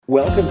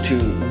Welcome to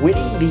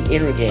Winning the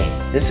Inner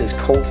Game. This is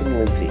Colton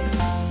Lindsay.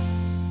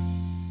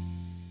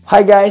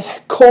 Hi guys,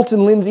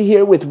 Colton Lindsay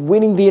here with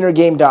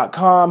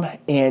winningtheinnergame.com,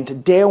 and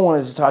today I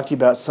wanted to talk to you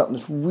about something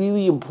that's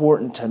really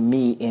important to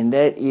me, and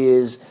that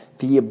is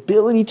the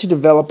ability to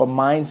develop a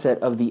mindset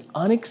of the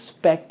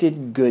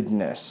unexpected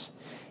goodness.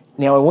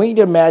 Now I want you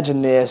to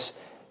imagine this.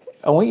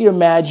 I want you to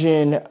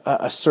imagine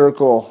a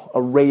circle,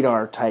 a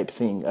radar type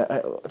thing.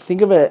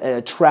 Think of a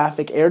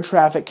air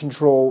traffic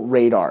control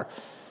radar.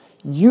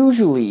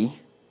 Usually,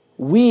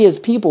 we as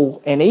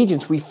people and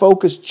agents, we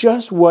focus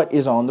just what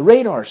is on the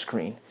radar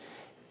screen.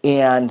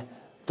 And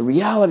the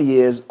reality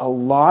is a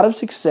lot of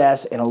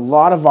success and a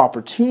lot of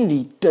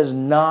opportunity does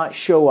not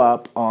show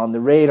up on the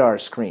radar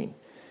screen.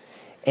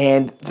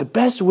 And the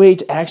best way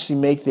to actually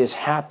make this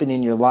happen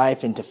in your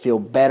life and to feel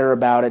better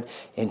about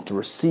it and to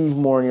receive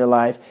more in your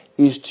life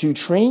is to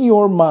train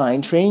your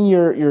mind, train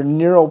your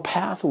neural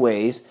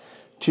pathways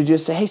to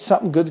just say, hey,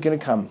 something good's going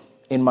to come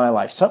in my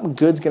life. Something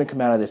good's going to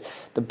come out of this.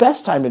 The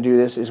best time to do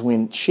this is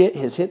when shit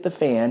has hit the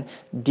fan,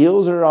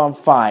 deals are on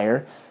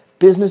fire,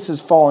 business is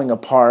falling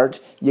apart,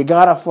 you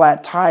got a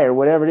flat tire,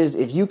 whatever it is.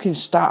 If you can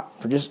stop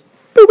for just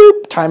boop,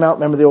 boop, time out.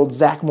 Remember the old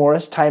Zach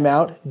Morris, time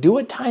out? Do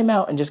a time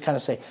out and just kind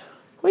of say,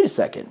 wait a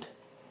second.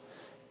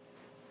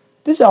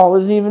 This all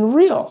isn't even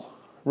real,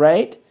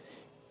 right?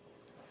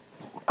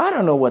 I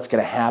don't know what's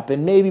going to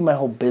happen. Maybe my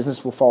whole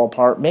business will fall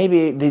apart.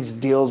 Maybe these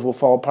deals will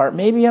fall apart.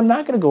 Maybe I'm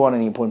not going to go on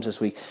any appointments this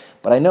week.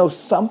 But I know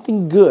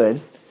something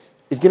good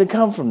is going to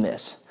come from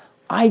this.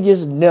 I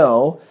just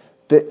know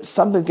that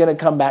something's going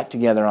to come back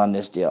together on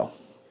this deal.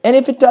 And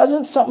if it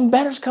doesn't, something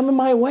better's coming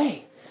my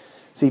way.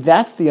 See,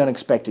 that's the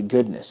unexpected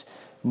goodness.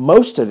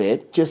 Most of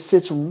it just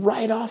sits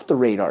right off the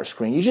radar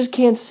screen. You just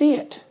can't see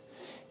it.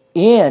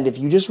 And if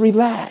you just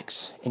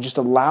relax and just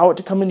allow it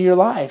to come into your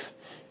life,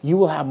 you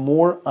will have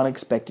more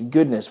unexpected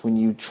goodness when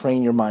you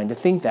train your mind to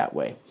think that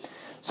way.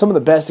 Some of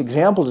the best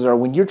examples are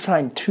when you're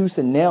trying tooth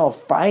and nail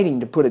fighting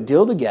to put a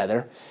deal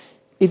together.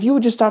 If you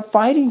would just stop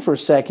fighting for a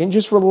second,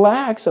 just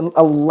relax and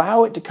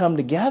allow it to come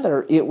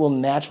together, it will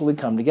naturally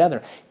come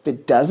together. If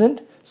it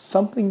doesn't,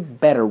 something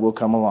better will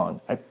come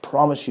along. I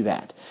promise you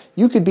that.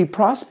 You could be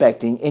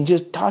prospecting and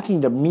just talking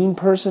to mean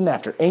person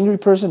after angry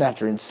person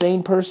after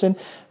insane person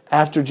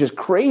after just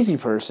crazy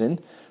person,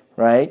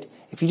 right?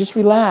 If you just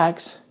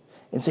relax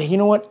and say, you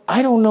know what,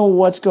 I don't know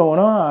what's going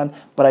on,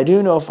 but I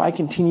do know if I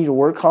continue to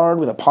work hard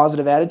with a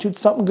positive attitude,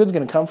 something good's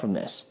going to come from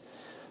this.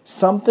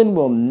 Something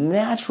will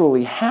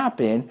naturally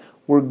happen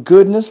where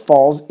goodness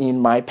falls in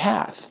my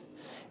path.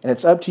 And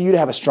it's up to you to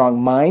have a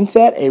strong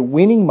mindset, a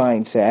winning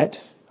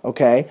mindset,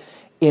 okay,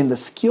 and the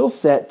skill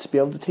set to be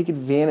able to take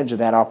advantage of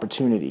that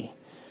opportunity.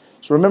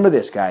 So remember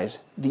this, guys,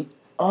 the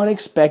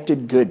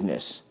unexpected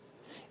goodness.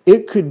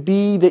 It could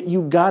be that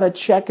you got a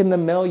check in the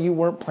mail you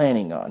weren't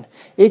planning on.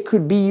 It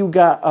could be you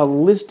got a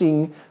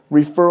listing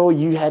referral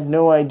you had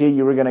no idea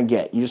you were going to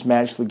get. You just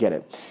magically get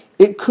it.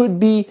 It could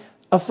be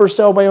a for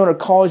sale by owner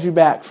calls you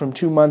back from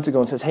 2 months ago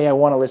and says, hey, I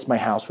want to list my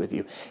house with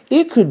you.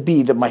 It could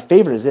be that my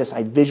favorite is this,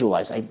 I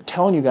visualize. I'm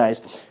telling you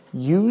guys,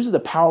 use the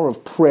power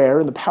of prayer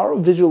and the power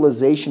of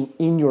visualization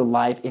in your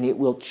life and it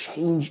will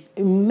change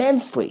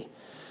immensely.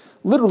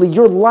 Literally,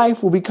 your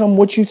life will become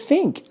what you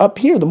think. Up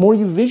here, the more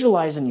you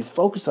visualize and you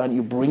focus on it,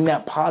 you bring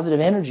that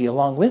positive energy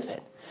along with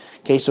it.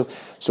 Okay, so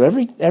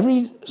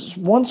every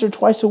once or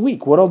twice a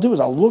week, what I'll do is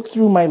I'll look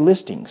through my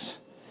listings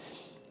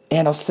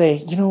and I'll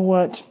say, you know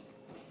what?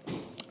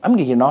 I'm going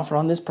to get an offer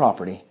on this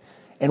property.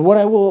 And what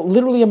I will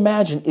literally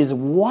imagine is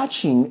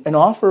watching an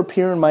offer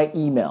appear in my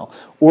email.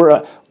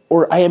 Or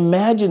I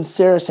imagine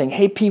Sarah saying,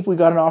 hey, Pete, we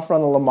got an offer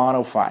on the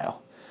Lamano file.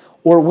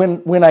 Or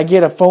when I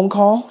get a phone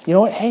call, you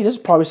know what? Hey, this is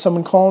probably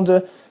someone calling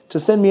to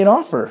send me an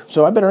offer,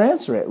 so I better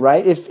answer it,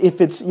 right? If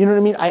it's, you know what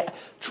I mean? I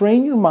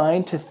train your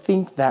mind to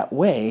think that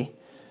way,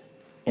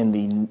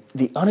 and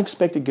the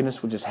unexpected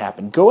goodness will just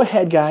happen. Go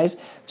ahead, guys.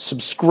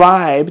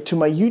 Subscribe to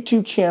my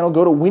YouTube channel.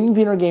 Go to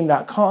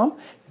winningtheinnergame.com.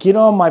 Get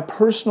on my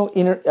personal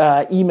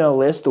email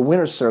list, the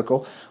Winner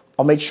Circle.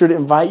 I'll make sure to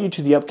invite you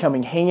to the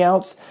upcoming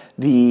Hangouts,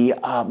 the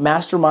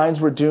masterminds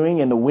we're doing,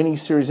 and the Winning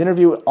Series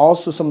interview,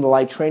 also some of the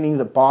live training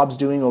that Bob's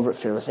doing over at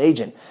Fearless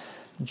Agent.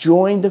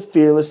 Join the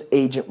Fearless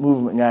Agent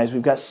movement, guys.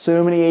 We've got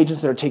so many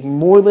agents that are taking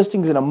more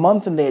listings in a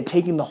month than they had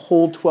taken the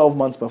whole 12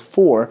 months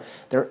before.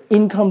 Their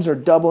incomes are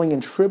doubling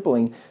and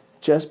tripling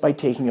just by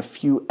taking a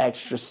few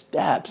extra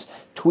steps,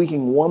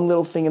 tweaking one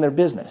little thing in their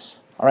business.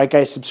 All right,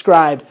 guys,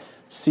 subscribe.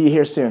 See you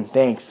here soon.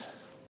 Thanks.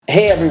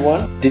 Hey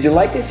everyone, did you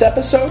like this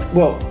episode?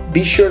 Well,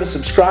 be sure to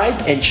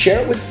subscribe and share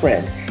it with a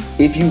friend.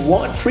 If you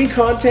want free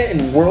content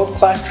and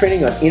world-class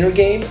training on inner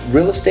game,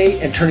 real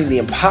estate, and turning the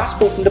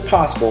impossible into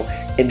possible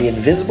and the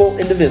invisible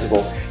into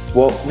visible,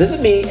 well, visit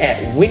me at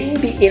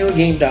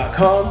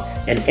winningtheinnergame.com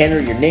and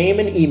enter your name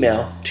and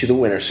email to the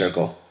Winner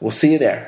Circle. We'll see you there.